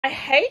I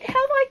hate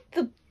how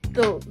like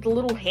the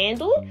little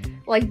handle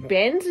like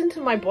bends into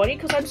my body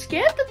because I'm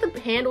scared that the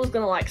handle is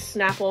gonna like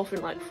snap off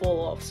and like fall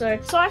off. So I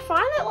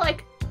find that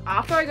like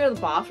after I go to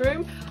the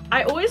bathroom,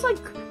 I always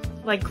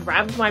like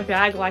grab my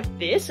bag like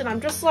this and I'm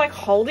just like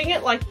holding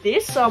it like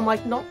this so I'm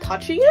like not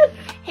touching it.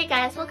 Hey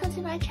guys, welcome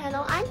to my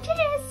channel. I'm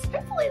Jess.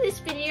 Hopefully this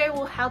video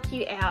will help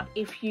you out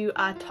if you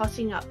are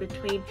tossing up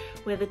between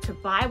whether to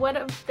buy one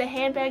of the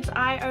handbags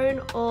I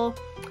own or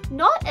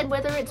not and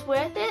whether it's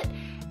worth it.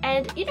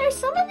 And you know,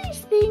 some of these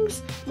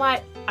things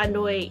might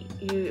annoy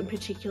you in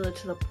particular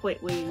to the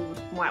point where you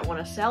might want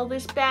to sell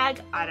this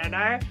bag. I don't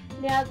know.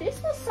 Now this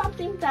was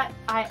something that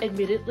I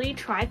admittedly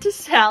tried to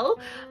sell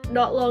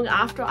not long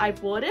after I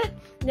bought it.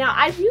 Now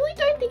I really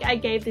don't think I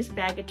gave this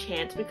bag a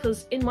chance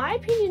because in my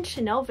opinion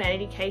Chanel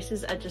vanity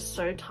cases are just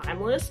so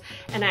timeless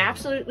and I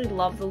absolutely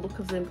love the look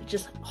of them,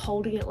 just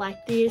holding it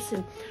like this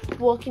and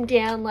walking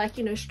down, like,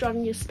 you know,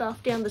 strutting your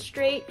stuff down the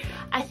street.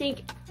 I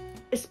think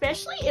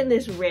especially in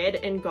this red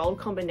and gold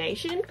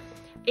combination,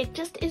 it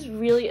just is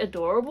really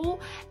adorable.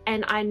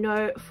 And I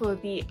know for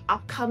the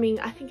upcoming,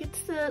 I think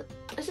it's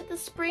is it the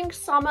spring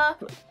summer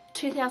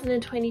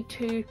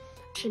 2022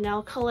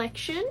 Chanel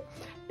collection,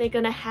 they're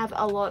gonna have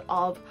a lot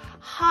of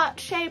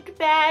heart-shaped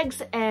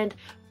bags and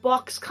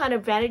box kind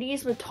of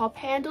vanities with top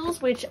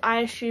handles, which I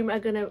assume are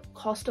gonna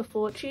cost a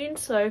fortune.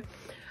 So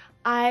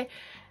there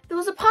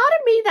was a part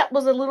of me that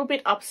was a little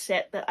bit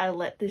upset that I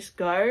let this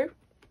go,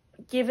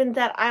 given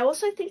that I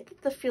also think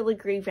that the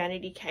filigree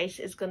vanity case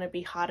is going to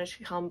be harder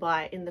to come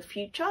by in the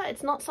future.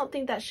 It's not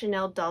something that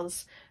Chanel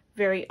does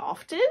very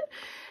often.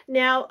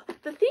 Now,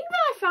 the thing that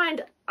I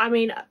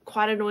find,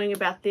 quite annoying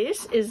about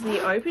this is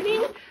the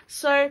opening.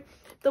 So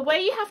the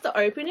way you have to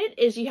open it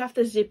is you have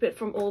to zip it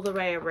from all the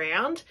way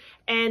around,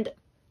 and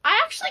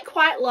I actually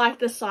quite like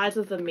the size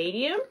of the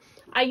medium.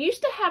 I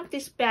used to have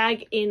this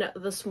bag in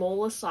the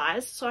smaller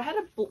size, so I had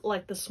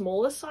the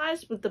smaller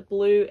size with the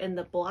blue and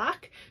the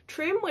black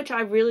trim, which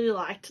I really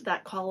liked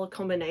that color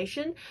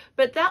combination.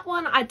 But that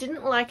one, I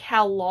didn't like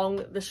how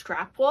long the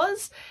strap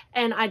was,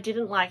 and I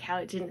didn't like how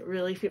it didn't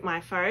really fit my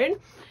phone.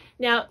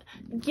 Now,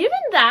 given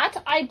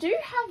that, I do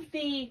have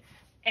the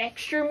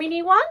extra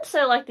mini one,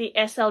 so like the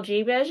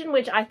SLG version,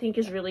 which I think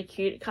is really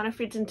cute. It kind of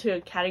fits into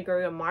a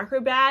category of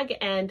micro bag,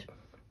 and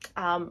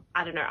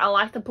I don't know, I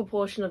like the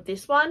proportion of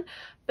this one.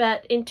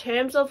 But in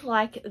terms of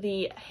like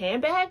the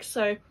handbag,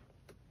 so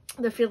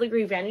the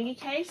filigree vanity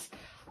case,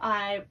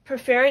 I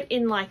prefer it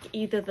in like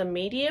either the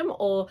medium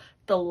or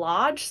the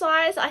large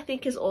size. I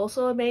think is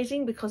also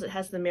amazing because it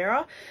has the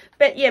mirror.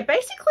 But yeah,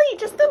 basically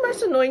just the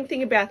most annoying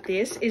thing about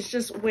this is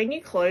just when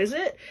you close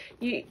it,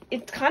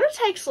 it kind of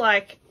takes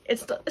like,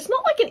 it's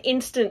not like an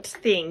instant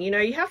thing, you know,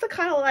 you have to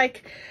kind of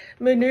like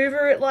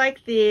maneuver it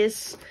like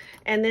this.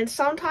 And then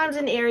sometimes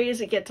in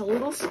areas it gets a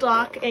little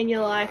stuck and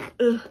you're like,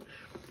 ugh.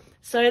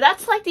 So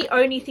that's like the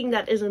only thing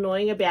that is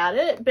annoying about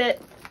it. But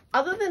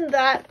other than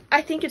that,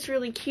 I think it's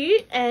really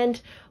cute.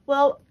 And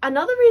well,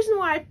 another reason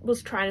why I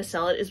was trying to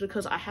sell it is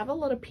because I have a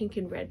lot of pink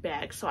and red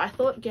bags. So I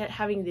thought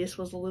having this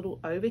was a little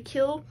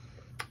overkill.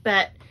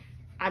 But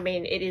I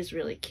mean, it is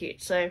really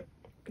cute. So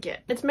yeah,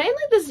 it's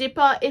mainly the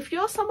zipper. If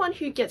you're someone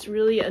who gets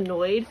really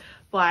annoyed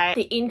by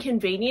the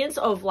inconvenience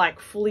of like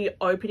fully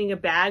opening a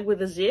bag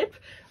with a zip,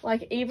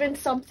 like even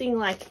something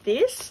like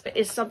this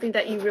is something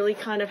that you really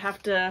kind of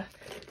have to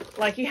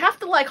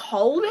like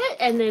hold it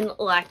and then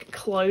like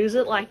close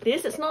it like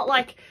this. It's not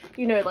like,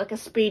 you know, like a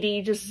Speedy,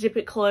 you just zip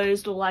it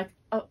closed, or like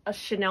a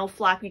Chanel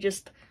flap, you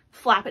just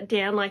flap it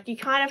down. Like you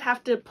kind of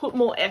have to put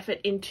more effort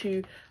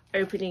into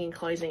opening and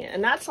closing it,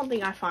 and that's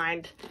something I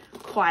find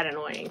quite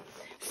annoying.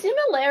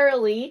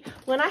 Similarly,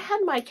 when I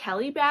had my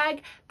Kelly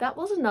bag, that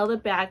was another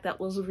bag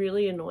that was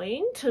really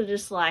annoying to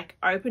just like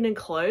open and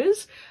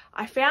close.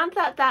 I found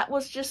that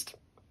was it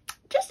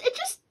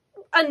just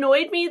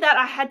annoyed me that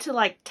I had to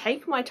like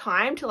take my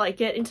time to like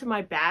get into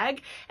my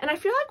bag. And I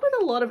feel like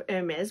with a lot of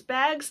Hermes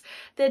bags,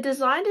 they're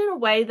designed in a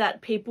way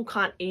that people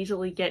can't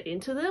easily get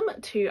into them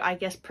to, I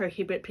guess,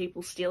 prohibit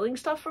people stealing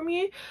stuff from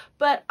you.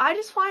 But I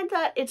just find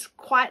that it's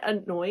quite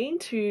annoying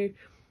to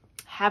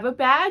have a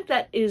bag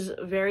that is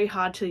very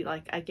hard to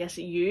like, I guess,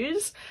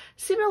 use.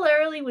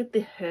 Similarly with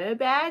the Her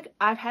bag,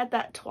 I've had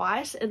that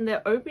twice and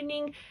the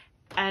opening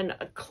and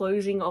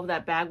closing of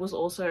that bag was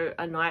also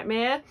a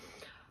nightmare.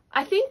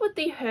 I think with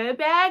the Her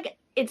bag,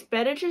 it's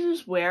better to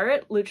just wear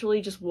it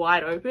literally just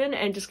wide open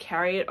and just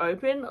carry it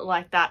open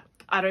like that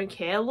I don't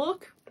care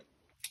look.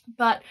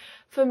 But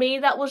for me,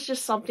 that was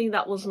just something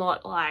that was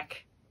not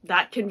like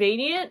that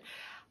convenient.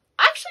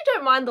 I actually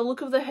don't mind the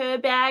look of the Her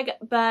bag,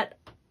 but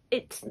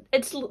it's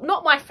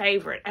not my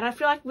favorite. And I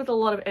feel like with a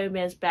lot of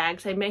Hermes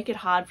bags, they make it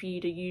hard for you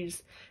to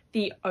use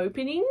the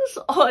openings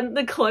on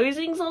the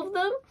closings of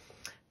them,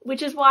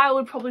 which is why I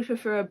would probably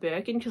prefer a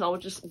Birkin, because I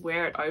would just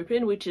wear it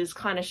open, which is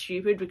kind of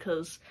stupid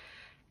because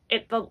I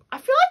feel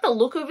like the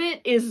look of it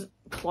is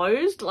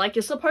closed. Like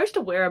you're supposed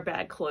to wear a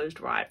bag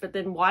closed, right? But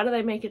then why do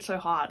they make it so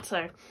hard?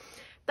 So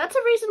that's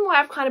a reason why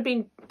I've kind of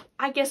been,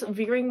 I guess,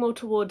 veering more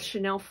towards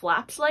Chanel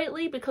flaps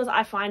lately, because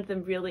I find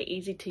them really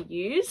easy to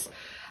use.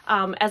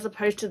 as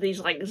opposed to these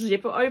like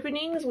zipper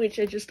openings, which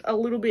are just a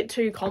little bit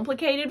too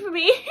complicated for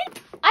me.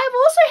 I've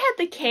also had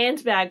the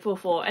cans bag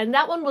before, and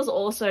that one was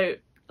also,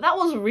 that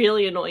was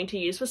really annoying to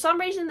use. For some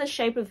reason, the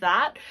shape of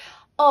that.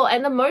 Oh,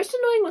 and the most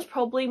annoying was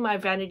probably my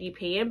vanity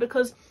PM,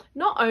 because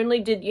not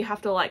only did you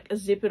have to like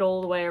zip it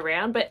all the way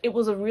around, but it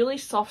was a really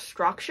soft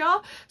structure.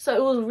 So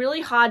it was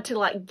really hard to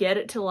like get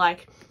it to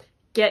like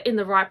get in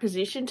the right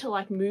position to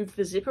like move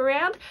the zip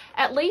around.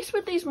 At least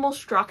with these more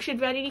structured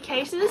vanity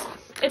cases,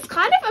 it's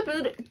kind of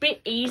a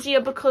bit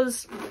easier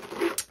because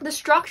the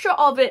structure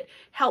of it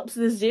helps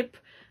the zip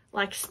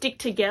like stick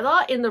together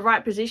in the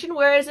right position,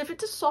 whereas if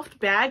it's a soft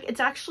bag, it's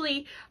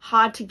actually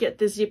hard to get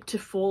the zip to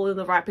fall in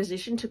the right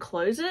position to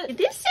close it.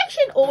 This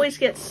section always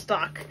gets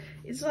stuck.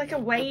 It's like a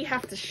way you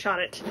have to shut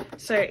it,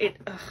 so it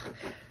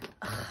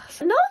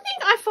Another thing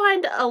I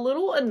find a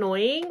little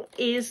annoying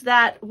is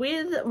that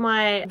with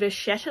my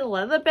Vachetta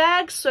leather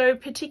bags, so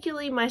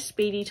particularly my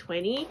Speedy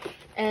 20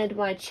 and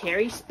my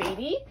Cherry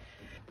Speedy,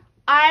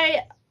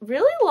 I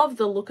really love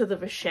the look of the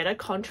Vachetta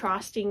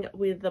contrasting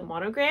with the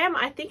monogram.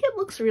 I think it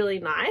looks really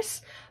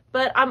nice,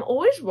 but I'm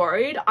always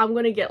worried I'm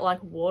going to get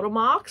like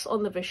watermarks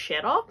on the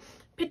Vachetta.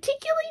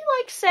 Particularly,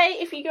 like, say,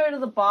 if you go to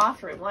the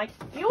bathroom, like,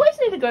 you always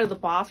need to go to the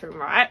bathroom,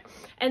 right?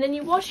 And then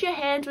you wash your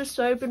hands with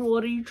soap and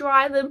water, you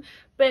dry them,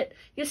 but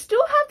you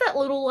still have that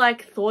little,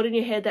 like, thought in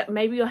your head that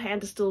maybe your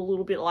hand is still a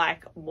little bit,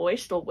 like,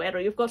 moist or wet, or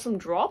you've got some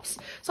drops.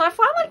 So I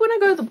find, like, when I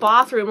go to the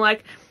bathroom,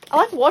 like, I,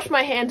 like, wash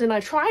my hands and I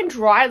try and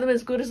dry them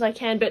as good as I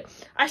can, but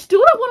I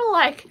still don't want to,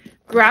 like,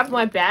 grab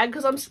my bag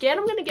because I'm scared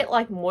I'm going to get,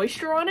 like,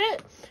 moisture on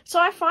it. So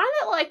I find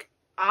that, like,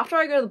 after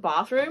I go to the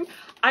bathroom,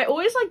 I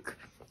always,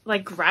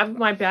 like grab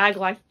my bag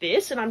like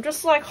this, and I'm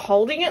just like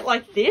holding it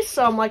like this,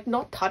 so I'm like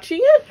not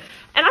touching it,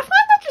 and I find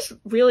that just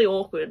really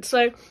awkward.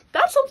 So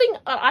that's something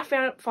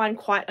I find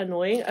quite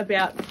annoying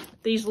about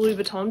these Louis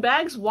Vuitton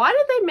bags. Why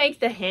did they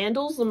make the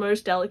handles the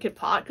most delicate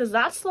part? Because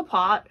that's the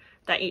part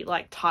that you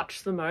like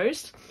touch the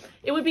most.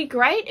 It would be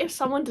great if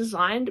someone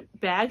designed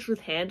bags with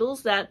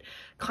handles that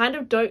kind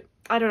of don't,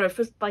 I don't know, if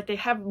it's like they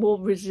have more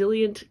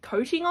resilient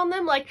coating on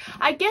them. Like,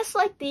 I guess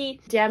like the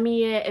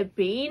Damier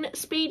Ebene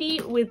Speedy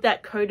with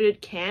that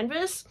coated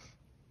canvas,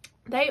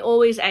 they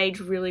always age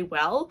really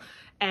well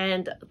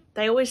and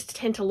they always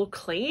tend to look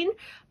clean.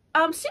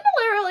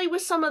 Similarly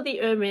with some of the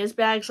Hermes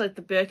bags, like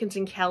the Birkins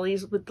and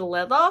Kellys with the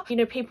leather, you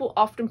know, people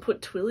often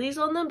put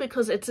twillies on them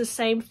because it's the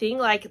same thing,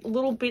 like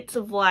little bits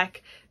of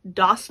like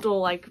dust or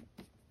like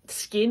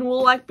skin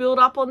will like build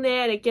up on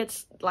there and it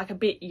gets like a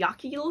bit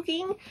yucky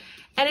looking,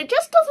 and it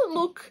just doesn't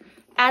look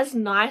as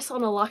nice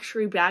on a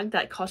luxury bag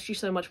that costs you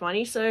so much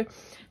money. So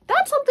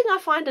that's something I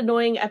find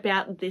annoying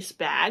about this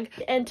bag.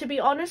 And to be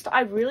honest,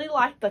 I really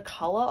like the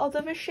color of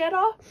the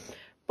Vachetta,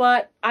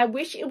 but I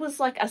wish it was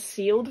like a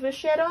sealed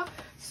Vachetta.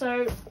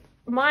 So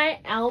my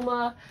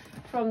Alma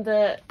from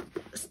the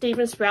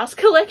Stephen Sprouse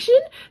collection,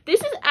 this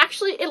is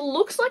actually, it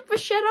looks like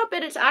Vachetta,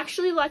 but it's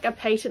actually like a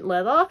patent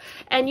leather.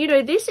 And you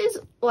know, this is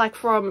like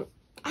from,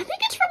 I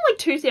think it's from like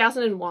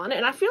 2001,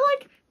 and I feel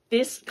like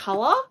this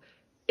color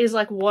is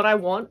like what I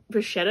want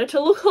Vachetta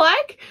to look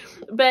like.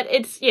 But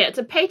it's, yeah, it's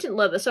a patent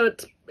leather, so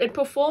it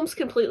performs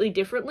completely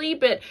differently.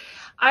 But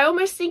I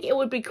almost think it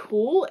would be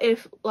cool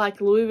if like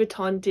Louis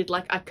Vuitton did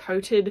like a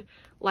coated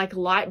like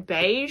light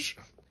beige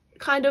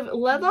kind of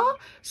leather,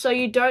 so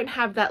you don't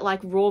have that like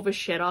raw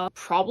Vachetta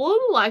problem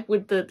like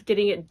with the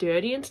getting it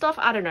dirty and stuff.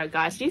 I don't know,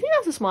 guys, do you think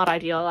that's a smart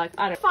idea? Like,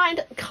 I don't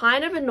find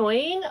kind of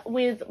annoying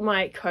with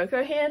my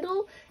Coco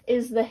handle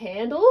is the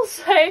handle.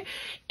 So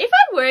if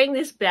I'm wearing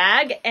this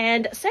bag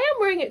and say I'm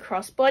wearing it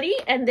crossbody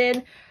and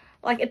then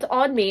like it's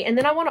on me and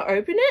then I want to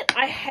open it,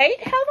 I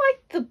hate how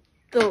like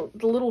the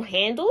little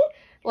handle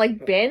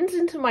like bends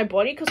into my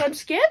body because I'm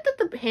scared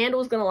that the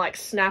handle is gonna like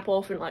snap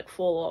off and like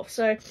fall off.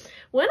 So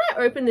when I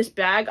open this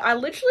bag, I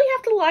literally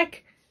have to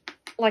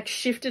like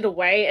shift it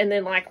away and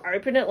then like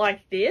open it like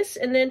this,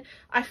 and then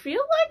I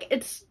feel like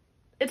it's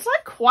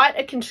like quite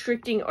a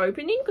constricting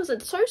opening because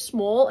it's so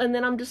small, and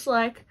then I'm just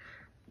like,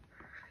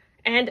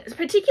 and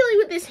particularly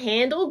with this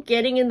handle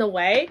getting in the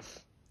way,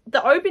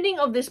 the opening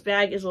of this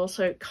bag is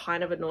also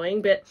kind of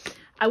annoying. But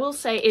I will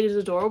say it is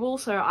adorable,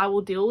 so I will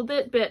deal with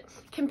it. But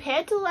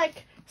compared to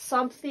like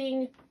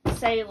something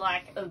say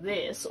like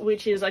this,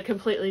 which is a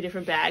completely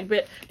different bag,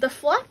 but the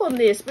flap on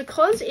this,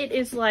 because it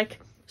is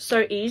like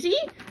so easy,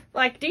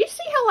 like, do you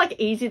see how like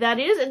easy that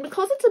is? And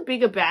because it's a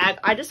bigger bag,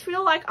 I just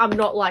feel like I'm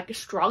not like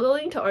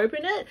struggling to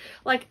open it.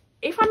 Like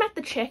if I'm at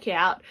the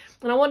checkout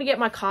and I want to get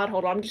my card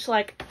holder, I'm just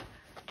like,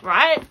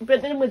 right?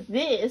 But then with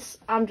this,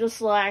 I'm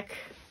just like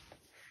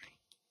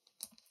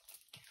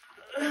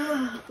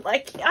I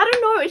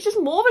don't know, it's just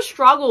more of a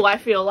struggle, I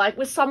feel like,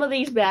 with some of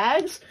these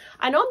bags.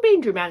 I know I'm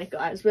being dramatic,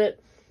 guys, but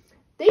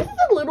these are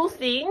the little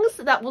things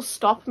that will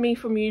stop me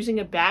from using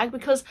a bag,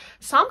 because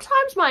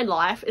sometimes my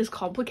life is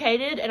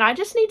complicated and I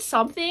just need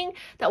something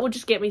that will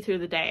just get me through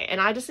the day,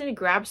 and I just need to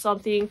grab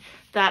something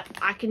that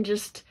I can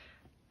just,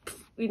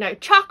 you know,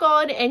 chuck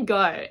on and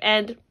go.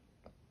 And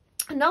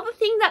Another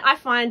thing that I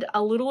find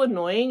a little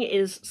annoying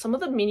is some of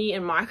the mini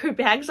and micro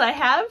bags I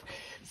have.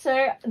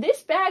 So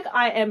this bag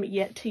I am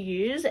yet to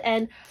use,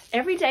 and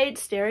every day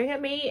it's staring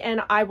at me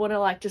and I want to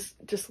like just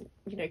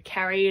you know,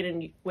 carry it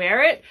and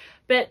wear it,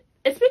 but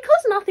it's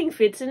because nothing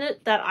fits in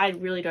it that I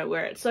really don't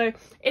wear it. So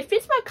it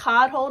fits my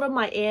card holder,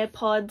 my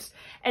AirPods,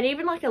 and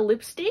even like a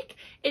lipstick.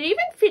 It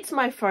even fits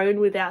my phone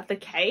without the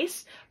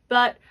case,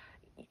 but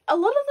a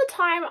lot of the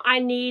time I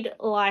need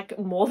like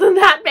more than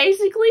that,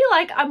 basically.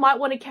 Like I might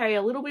want to carry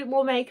a little bit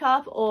more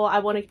makeup, or I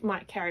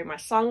might carry my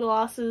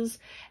sunglasses,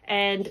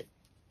 and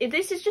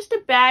this is just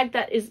a bag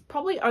that is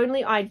probably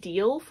only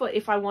ideal for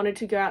if I wanted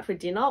to go out for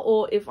dinner,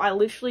 or if I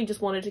literally just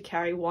wanted to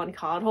carry one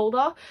card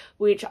holder,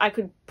 which I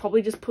could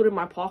probably just put in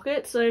my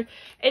pocket. So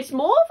it's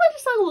more of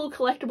just like a little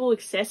collectible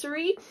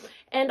accessory.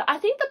 And I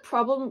think the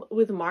problem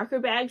with micro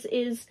bags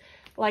is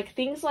like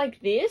things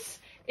like this.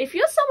 If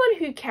you're someone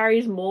who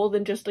carries more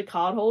than just a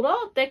card holder,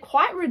 they're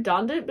quite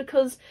redundant,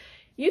 because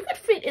you could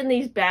fit in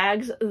these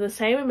bags the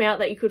same amount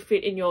that you could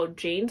fit in your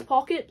jeans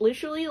pocket,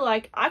 literally.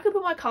 Like I could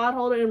put my card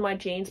holder in my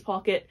jeans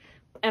pocket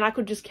and I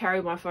could just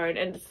carry my phone,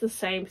 and it's the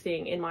same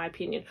thing in my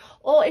opinion.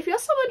 Or if you're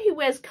someone who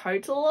wears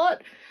coats a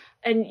lot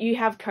and you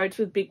have coats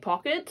with big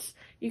pockets,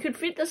 you could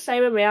fit the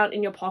same amount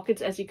in your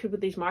pockets as you could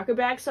with these micro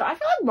bags. So I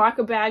feel like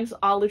micro bags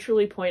are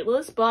literally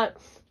pointless, but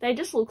they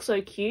just look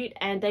so cute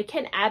and they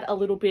can add a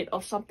little bit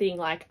of something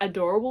like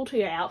adorable to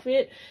your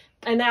outfit,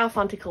 and they are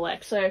fun to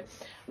collect. So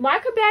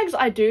micro bags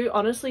I do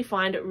honestly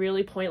find it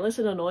really pointless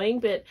and annoying,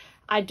 but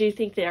I do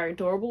think they're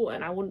adorable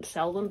and I wouldn't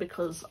sell them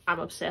because I'm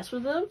obsessed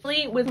with them.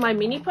 With my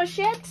mini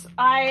pochettes,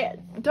 I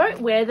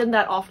don't wear them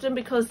that often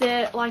because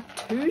they're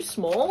like too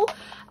small,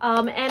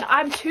 and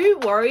I'm too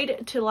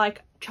worried to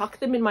like chuck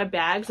them in my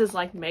bags as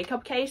like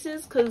makeup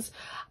cases, because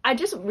I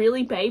just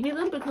really baby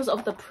them because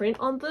of the print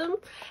on them,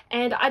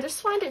 and I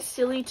just find it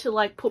silly to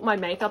like put my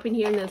makeup in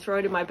here and then throw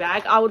it in my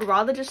bag. I would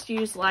rather just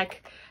use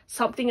like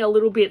something a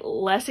little bit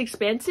less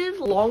expensive,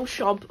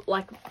 Longchamp,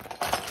 like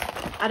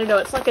I don't know,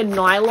 it's like a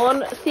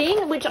nylon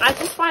thing, which I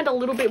just find a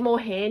little bit more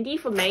handy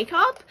for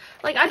makeup.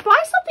 Like I'd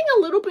buy something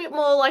a little bit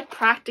more like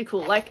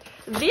practical. Like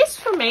this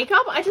for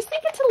makeup, I just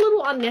think it's a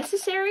little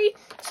unnecessary.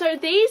 So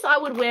these I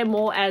would wear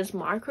more as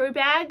micro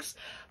bags,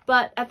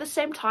 but at the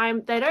same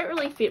time they don't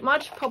really fit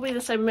much, probably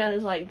the same amount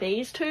as like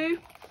these two.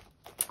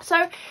 So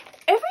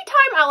every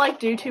time I like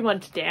do too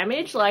much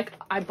damage, like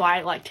I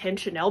buy like 10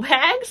 Chanel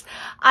bags,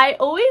 I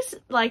always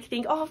like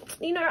think, oh,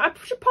 you know, I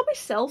should probably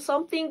sell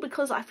something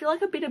because I feel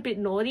like I've been a bit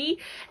naughty.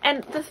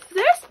 And the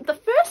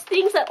first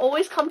things that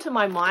always come to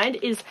my mind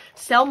is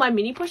sell my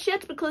mini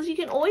pochettes, because you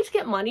can always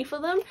get money for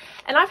them.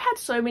 And I've had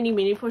so many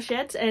mini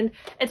pochettes, and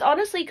it's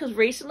honestly because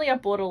recently I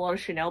bought a lot of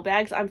Chanel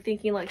bags. I'm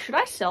thinking like, should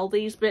I sell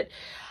these? But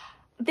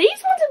these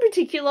ones in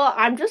particular,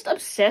 I'm just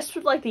obsessed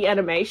with like the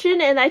animation,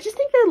 and I just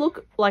think they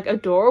look like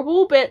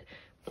adorable, but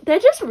they're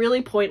just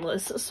really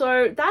pointless.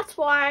 So that's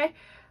why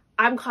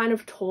I'm kind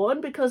of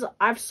torn, because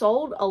I've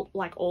sold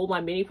like all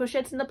my mini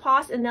pochettes in the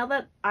past, and now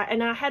that I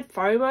had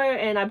FOMO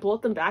and I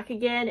bought them back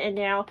again, and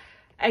now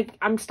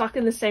I'm stuck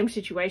in the same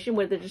situation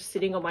where they're just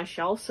sitting on my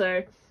shelf.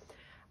 So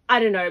I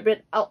don't know,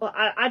 but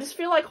I just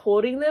feel like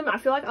hoarding them. I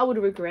feel like I would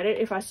regret it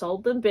if I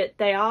sold them, but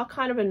they are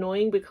kind of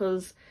annoying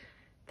because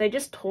they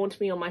just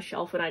taunt me on my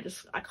shelf and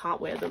I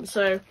can't wear them.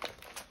 So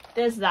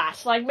there's that.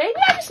 Like maybe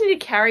I just need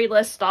to carry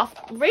less stuff.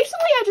 Recently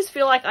I just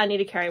feel like I need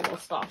to carry more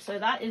stuff. So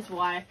that is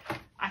why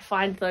I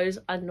find those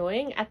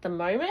annoying at the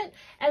moment.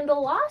 And the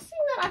last thing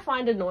that I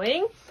find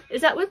annoying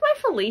is that with my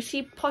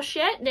Felici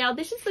pochette, now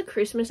this is the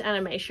Christmas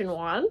animation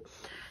one.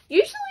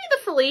 Usually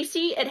the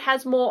Felici, it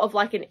has more of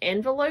like an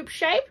envelope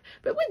shape,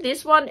 but with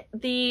this one,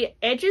 the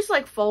edges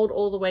like fold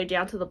all the way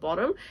down to the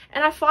bottom.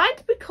 And I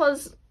find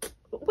because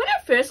when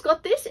I first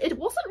got this, it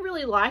wasn't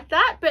really like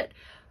that, but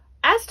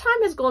as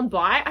time has gone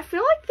by, I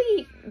feel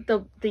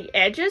like the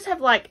edges have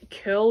like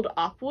curled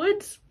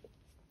upwards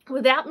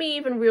without me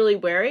even really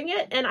wearing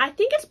it. And I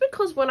think it's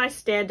because when I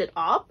stand it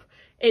up,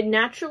 it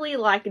naturally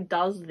like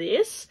does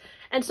this.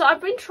 And so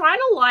I've been trying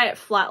to lie it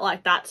flat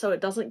like that so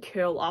it doesn't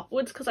curl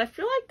upwards, because I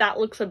feel like that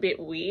looks a bit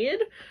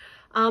weird.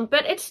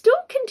 But it still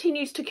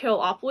continues to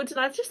curl upwards,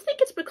 and I just think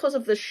it's because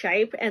of the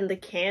shape and the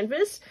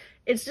canvas.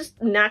 It's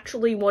just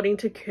naturally wanting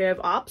to curve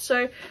up.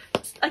 So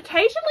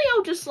occasionally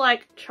I'll just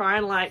like try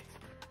and like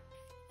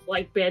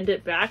bend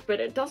it back,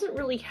 but it doesn't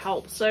really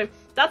help. So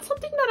that's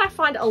something that I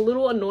find a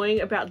little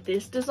annoying about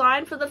this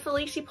design for the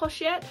Felici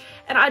pochette,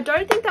 and I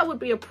don't think that would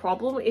be a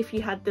problem if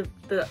you had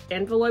the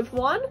envelope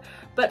one.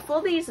 But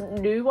for these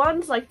new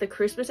ones, like the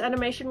Christmas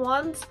animation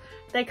ones,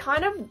 they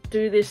kind of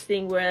do this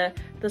thing where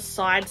the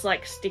sides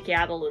like stick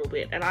out a little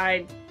bit, and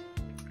I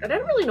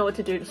don't really know what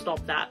to do to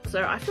stop that.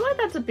 So I feel like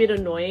that's a bit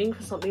annoying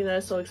for something that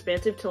is so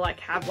expensive to like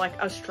have like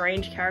a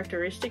strange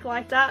characteristic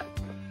like that.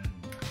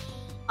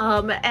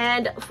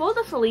 And for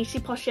the Felici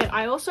pochette,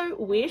 I also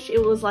wish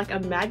it was like a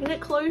magnet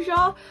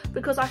closure,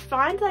 because I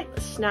find like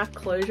the snap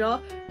closure,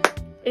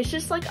 it's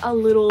just like a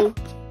little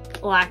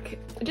like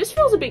it just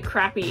feels a bit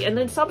crappy. And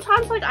then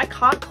sometimes like I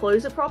can't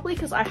close it properly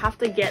because I have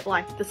to get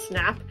like the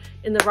snap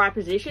in the right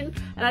position,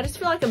 and I just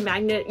feel like a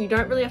magnet, you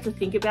don't really have to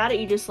think about it,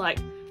 you just like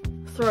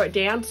throw it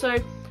down. So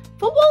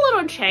for wallet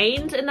on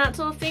chains and that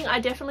sort of thing, I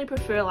definitely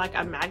prefer like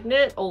a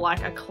magnet or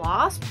like a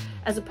clasp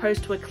as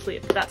opposed to a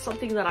clip. That's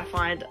something that I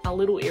find a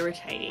little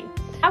irritating.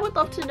 I would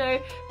love to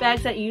know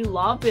bags that you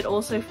love but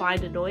also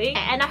find annoying.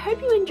 And I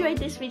hope you enjoyed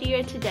this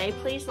video today.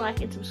 Please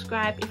like and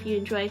subscribe if you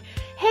enjoy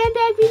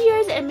handbag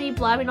videos and me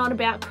blabbing on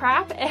about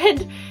crap.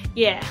 And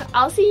yeah,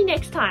 I'll see you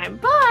next time.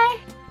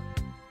 Bye!